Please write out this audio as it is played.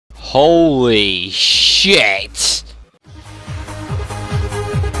Holy shit!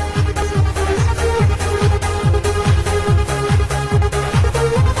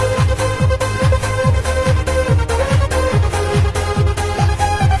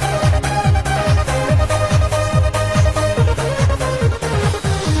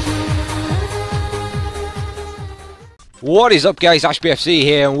 What is up, guys? AshbyFC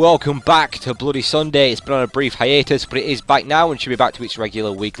here, and welcome back to Bloody Sunday. It's been on a brief hiatus, but it is back now and should be back to its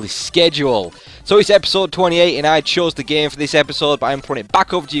regular weekly schedule. So it's episode 28, and I chose the game for this episode, but I'm putting it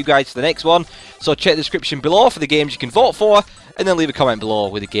back over to you guys for the next one. So check the description below for the games you can vote for, and then leave a comment below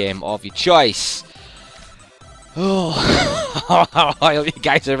with a game of your choice. Oh, I hope you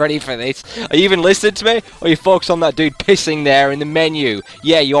guys are ready for this. Are you even listening to me? Or are you focused on that dude pissing there in the menu?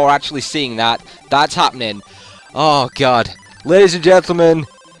 Yeah, you're actually seeing that. That's happening. Oh god. Ladies and gentlemen,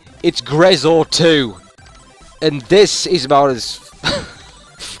 it's Grezzo 2. And this is about as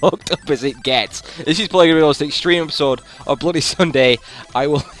fucked up as it gets. This is probably the most extreme episode of Bloody Sunday I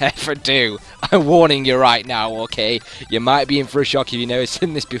will ever do. I'm warning you right now, okay? You might be in for a shock if you've never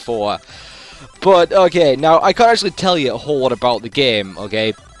seen this before. But, okay, now I can't actually tell you a whole lot about the game,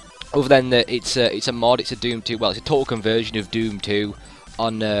 okay? Other than that it's a mod, it's a Doom 2, well, it's a total conversion of Doom 2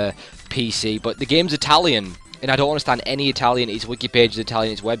 on PC, but the game's Italian. And I don't understand any Italian. Its wiki page is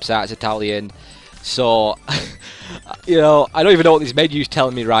Italian, its website is Italian. So, you know, I don't even know what this menu's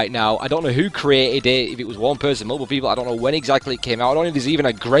telling me right now. I don't know who created it, if it was one person, multiple people. I don't know when exactly it came out. I don't know if there's even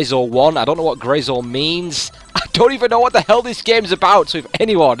a Grezzo 1. I don't know what Grezzo means. I don't even know what the hell this game's about. So if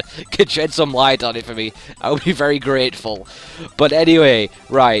anyone could shed some light on it for me, I would be very grateful. But anyway,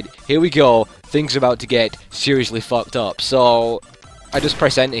 right, here we go. Things are about to get seriously fucked up. So I just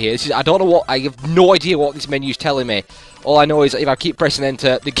press enter here. I don't know what, I have no idea what this menu's telling me. All I know is that if I keep pressing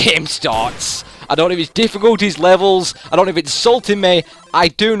enter, the game starts. I don't know if it's difficulties, levels, I don't know if it's insulting me, I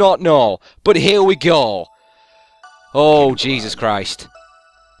do not know. But here we go. Oh, Jesus Christ.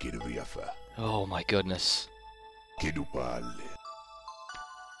 Oh my goodness. I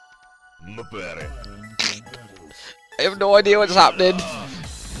have no idea what's happening.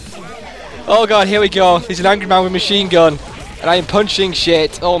 Oh god, here we go. There's an angry man with a machine gun. And I am punching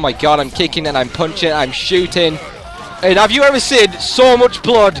shit. Oh my god, I'm kicking and I'm punching, I'm shooting. And have you ever seen so much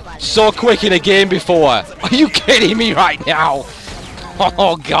blood so quick in a game before? Are you kidding me right now?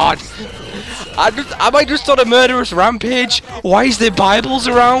 Oh god. Am I just on a murderous rampage? Why is there Bibles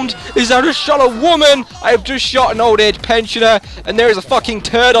around? Is I just shot a woman? I have just shot an old age pensioner. And there is a fucking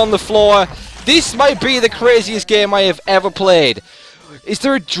turd on the floor. This might be the craziest game I have ever played. Is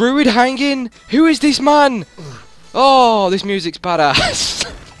there a druid hanging? Who is this man? Oh, this music's badass.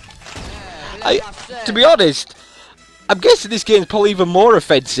 To be honest, I'm guessing this game's probably even more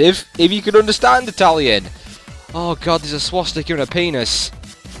offensive if you can understand Italian. Oh god, there's a swastika and a penis.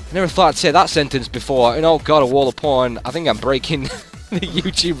 I never thought I'd say that sentence before. And oh god, a wall of porn. I think I'm breaking the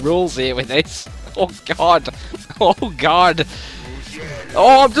YouTube rules here with this. Oh god. Oh god.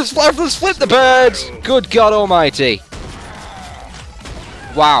 Oh, I'm just let's flip the birds. Good god almighty.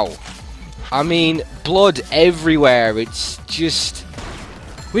 Wow. I mean, blood everywhere. It's just...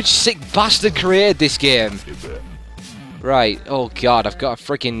 Which sick bastard created this game? Right. Oh god, I've got a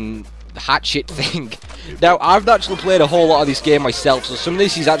freaking hatchet thing. Now, I've not actually played a whole lot of this game myself, so some of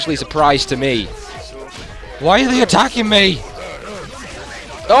this is actually a surprise to me. Why are they attacking me?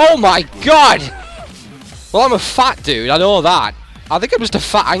 Oh my god! Well, I'm a fat dude, I know that. I think I'm just a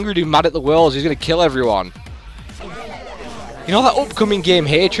fat angry dude mad at the world who's gonna kill everyone. You know that upcoming game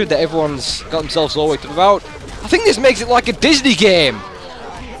Hatred that everyone's got themselves all worked up about? I think this makes it like a Disney game!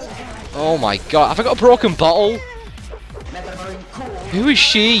 Oh my god, have I got a broken bottle? Who is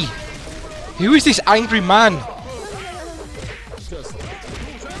she? Who is this angry man?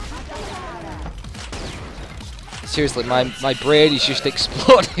 Seriously, my brain is just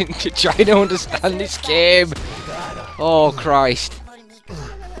exploding to try to understand this game. Oh Christ.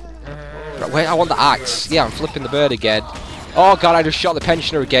 Right, wait, I want the axe. Yeah, I'm flipping the bird again. Oh god, I just shot the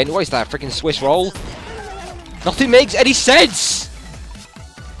pensioner again. What is that, freaking Swiss roll? Nothing makes any sense!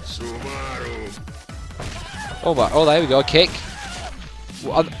 Oh, there we go, kick.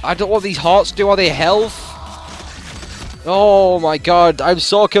 I don't know what these hearts do, are they health? Oh my god, I'm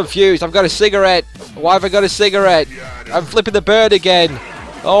so confused. I've got a cigarette. Why have I got a cigarette? I'm flipping the bird again.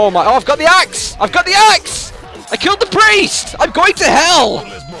 Oh my, I've got the axe! I've got the axe! I killed the priest! I'm going to hell!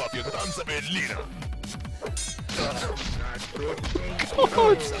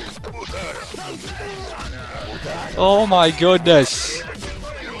 God. Oh my goodness.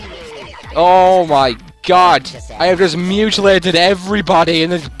 Oh my god. I have just mutilated everybody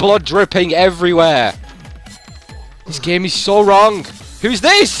and there's blood dripping everywhere. This game is so wrong. Who's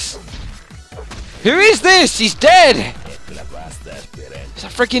this? Who is this? He's dead! Is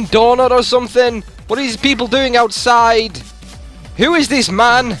that freaking donut or something? What are these people doing outside? Who is this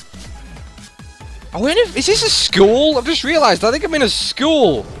man? Is this a school? I've just realised, I think I'm in a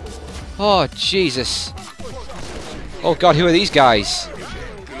school. Oh, Jesus. Oh god, who are these guys?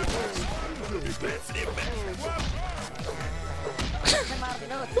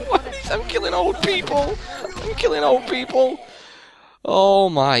 I'm killing old people. I'm killing old people. Oh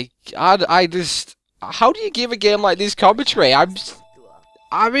my god, how do you give a game like this commentary? I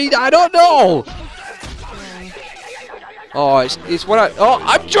mean, I don't know. Oh, it's what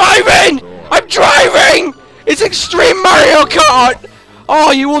I'm driving! I'm driving! It's Extreme Mario Kart!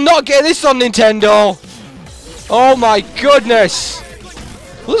 Oh, you will not get this on Nintendo! Oh my goodness!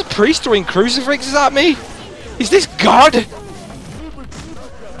 Well, this priest throwing crucifixes at me? Is this God?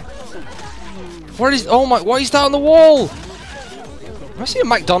 What is, oh my, what is that on the wall? I see a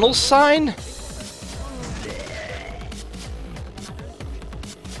McDonald's sign?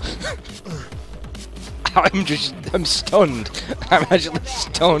 I'm stunned. I'm actually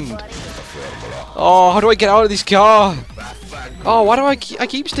stunned. Oh, how do I get out of this car? Oh, why do I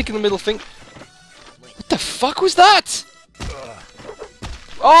keep sticking the middle finger? What the fuck was that?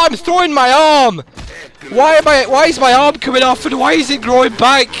 Oh, I'm throwing my arm. Why is my arm coming off and why is it growing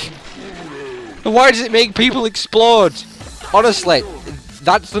back? And why does it make people explode? Honestly,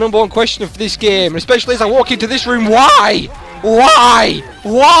 that's the #1 question of this game, especially as I walk into this room. Why? Why?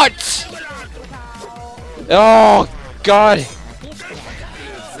 What? Oh, God.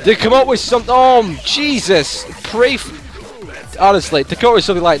 They come up with something. Oh, Jesus. Honestly, to come up with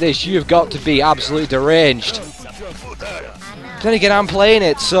something like this, you've got to be absolutely deranged. Then again, I'm playing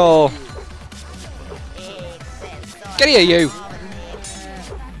it, so... Get here, you.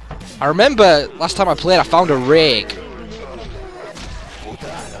 I remember last time I played, I found a rake.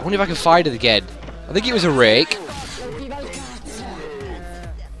 I wonder if I can find it again. I think it was a rake.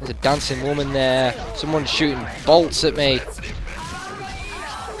 There's a dancing woman there. Someone's shooting bolts at me.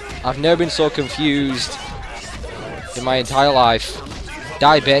 I've never been so confused in my entire life.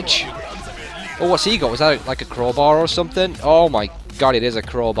 Die, bitch. Oh, what's he got? Was that like a crowbar or something? Oh my god, it is a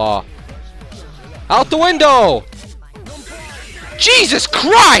crowbar. Out the window! Jesus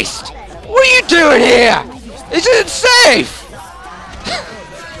Christ! What are you doing here? This isn't safe!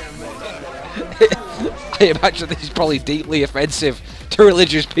 I imagine this is probably deeply offensive to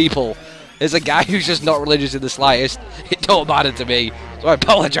religious people. There's a guy who's just not religious in the slightest. It don't matter to me. So I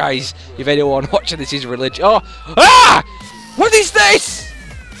apologise if anyone watching this is religious. Oh! Ah! What is this?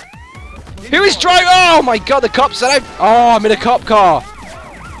 Who is driving? Oh my god, the cops said I'm in a cop car.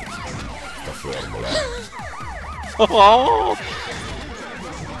 Oh!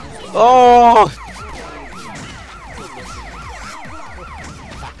 Oh!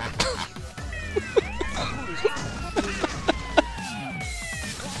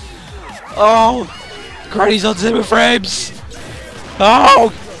 Oh! Granny's on zimmer frames!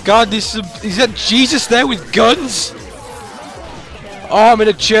 Oh! God, is that Jesus there with guns? Oh, I'm in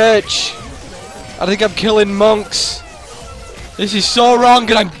a church! I think I'm killing monks! This is so wrong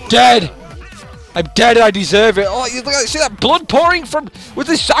and I'm dead! I'm dead and I deserve it! Oh, you see that blood pouring from... with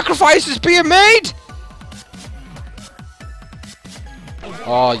the sacrifices being made?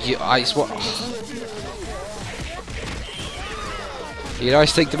 Oh, I swear... You know, I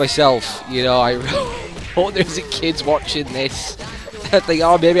think to myself, you know, I hope there's kids watching this. I think,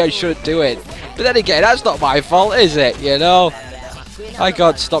 oh, maybe I shouldn't do it. But then again, that's not my fault, is it? You know? I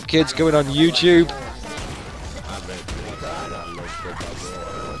can't stop kids going on YouTube.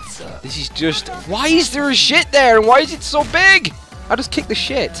 This is just... Why is there a shit there? And why is it so big? I just kicked the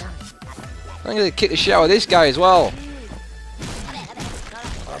shit. I'm gonna kick the shit out of this guy as well.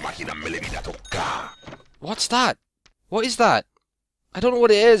 What's that? What is that? I don't know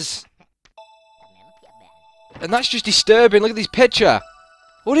what it is. And that's just disturbing. Look at this picture.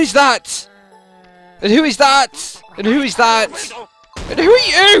 What is that? And who is that? And who is that? And who are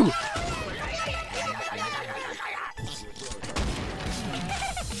you?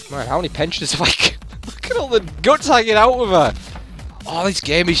 Man, how many pensioners have I got? Look at all the guts hanging out of her. Oh, this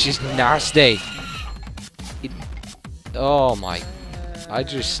game is just nasty. Oh my. I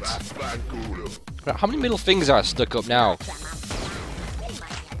just... How many middle fingers are stuck up now?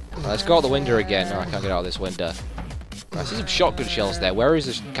 Let's go out the window again. No, I can't get out of this window. I see some shotgun shells there. Where is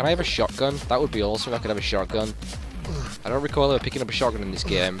this? Can I have a shotgun? That would be awesome if I could have a shotgun. I don't recall ever picking up a shotgun in this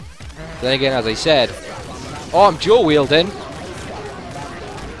game. But then again, as I said... Oh, I'm dual wielding.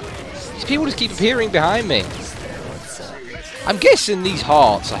 These people just keep appearing behind me. I'm guessing these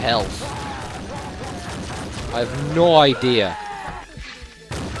hearts are health. I have no idea.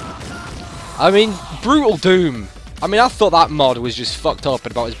 I mean, Brutal Doom. I mean, I thought that mod was just fucked up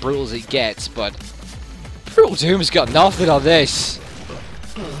and about as brutal as it gets, but Brutal Doom's got nothing on this.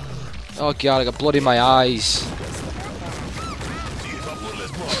 Oh god, I got blood in my eyes.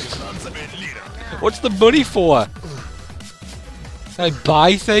 What's the money for? Can I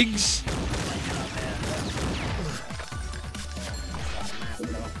buy things?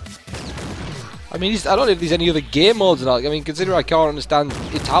 I mean, I don't know if there's any other game modes or not. I mean, considering I can't understand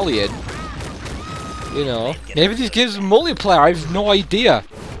Italian, you know, maybe these games are multiplayer. I have no idea.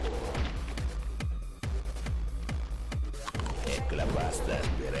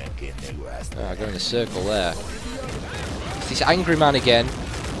 Oh, I go in a circle there. It's this angry man again.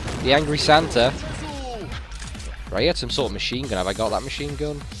 The angry Santa. Right, he had some sort of machine gun. Have I got that machine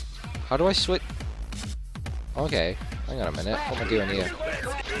gun? How do I switch? Okay, hang on a minute. What am I doing here?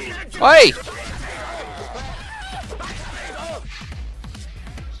 Hey!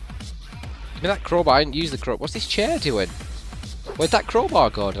 Give me that crowbar. I didn't use the crowbar. What's this chair doing? Where'd that crowbar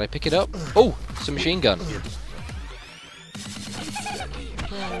go? Did I pick it up? Oh, it's a machine gun.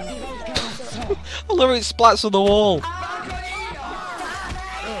 I love it splats on the wall.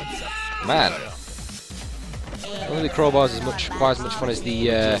 Man. I don't think the crowbar's quite as much fun as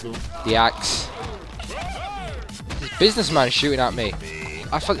the axe. This businessman shooting at me.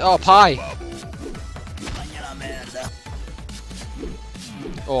 Oh, pie.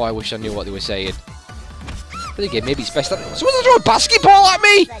 Oh, I wish I knew what they were saying. But again, maybe it's best that someone's throwing a basketball at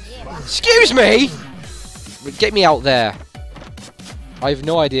me. Excuse me. Get me out there. I have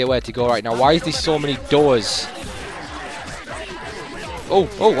no idea where to go right now. Why is there so many doors? Oh,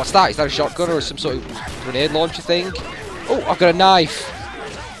 what's that? Is that a shotgun or some sort of grenade launcher thing? Oh, I've got a knife.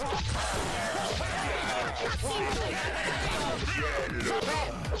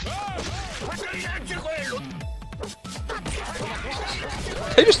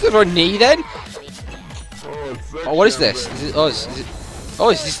 They just threw a knee then? Oh, what is this? Is it,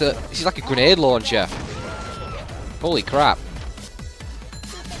 is this like a grenade launcher? Holy crap.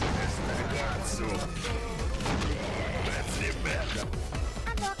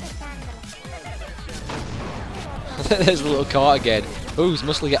 There's the little cart again. Ooh, he's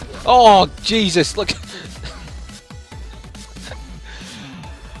muscling it. Oh, Jesus, look.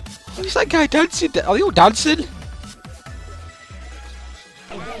 Who's that guy dancing? Are they all dancing?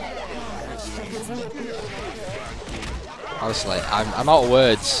 Honestly, I'm out of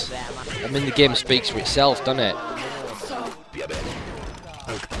words. I mean, the game speaks for itself, doesn't it?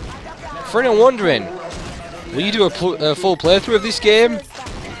 For anyone wondering, will you do a full playthrough of this game?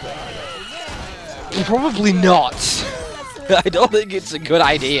 Probably not. I don't think it's a good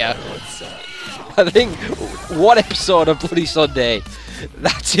idea. I think one episode of Bloody Sunday,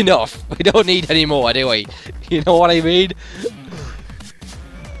 that's enough. We don't need any more, do we? You know what I mean?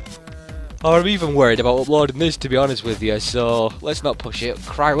 I'm even worried about uploading this, to be honest with you, so let's not push it.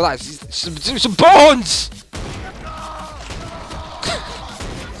 Cry, well, that's some bones!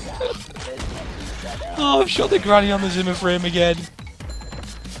 Oh, I've shot the granny on the Zimmer frame again.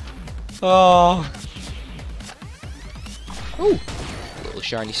 Oh. Ooh, little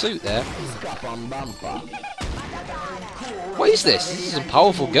shiny suit there. What is this? This is a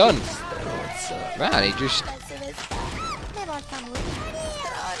powerful gun. Man, he just...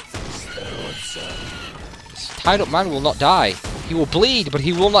 This tied up man will not die. He will bleed, but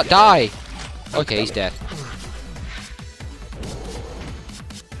he will not die. Okay, he's dead.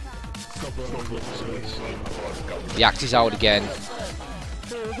 The axe is out again.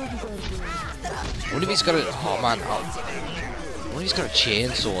 I wonder if he's got a... Oh man, I wonder if he's got a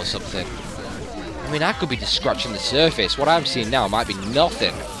chainsaw or something. I mean, I could be just scratching the surface. What I'm seeing now might be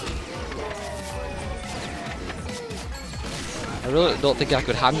nothing. I really don't think I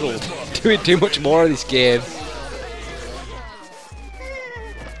could handle doing too much more of this game.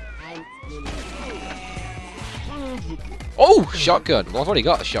 Oh, shotgun. Well, I've already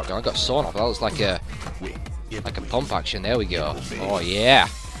got a shotgun. I got sawn off. That was like a pump action. There we go. Oh yeah.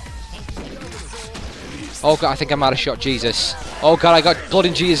 Oh god, I think I'm out of shot. Jesus. Oh god, I got blood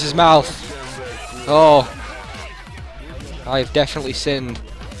in Jesus' mouth. Oh. I have definitely sinned.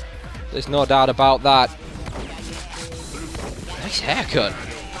 There's no doubt about that. Nice haircut.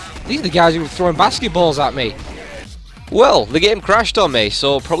 These are the guys who were throwing basketballs at me. Well, the game crashed on me,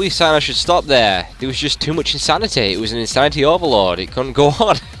 so probably saying I should stop there. There was just too much insanity. It was an insanity overload. It couldn't go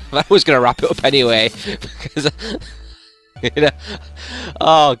on. I was going to wrap it up anyway. Because, you know,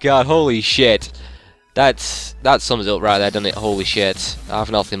 oh god, holy shit. That sums it up right there, doesn't it? Holy shit. I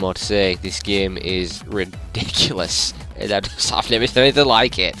have nothing more to say. This game is ridiculous. I've never seen anything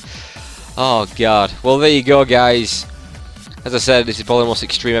like it. Oh god. Well, there you go, guys. As I said, this is probably the most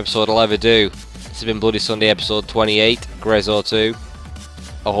extreme episode I'll ever do. This has been Bloody Sunday episode 28, Grezzo 2.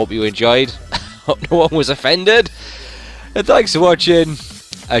 I hope you enjoyed. Hope no one was offended. And thanks for watching.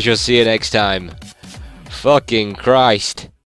 I shall see you next time. Fucking Christ.